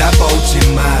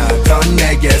쳐다보지마 더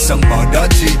내게서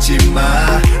멀어지지마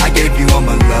I gave you all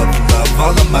my love, love,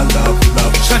 all of my love,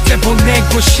 love 절대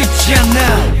보내고 싶지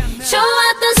않아